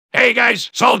Hey guys,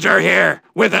 Soldier here,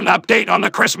 with an update on the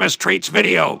Christmas treats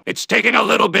video. It's taking a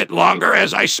little bit longer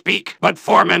as I speak, but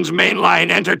Foreman's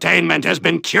Mainline Entertainment has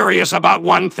been curious about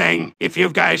one thing. If you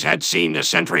guys had seen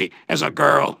this entry as a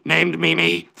girl named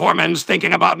Mimi, Foreman's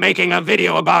thinking about making a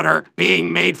video about her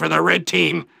being made for the Red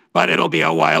Team, but it'll be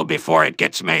a while before it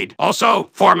gets made. Also,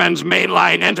 Foreman's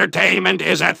Mainline Entertainment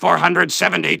is at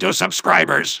 472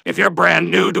 subscribers. If you're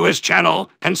brand new to his channel,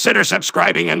 consider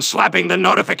subscribing and slapping the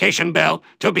notification bell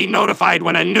to be notified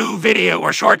when a new video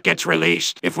or short gets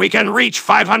released. If we can reach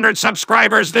 500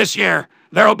 subscribers this year,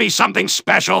 there'll be something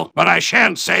special, but I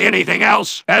shan't say anything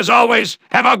else. As always,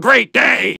 have a great day!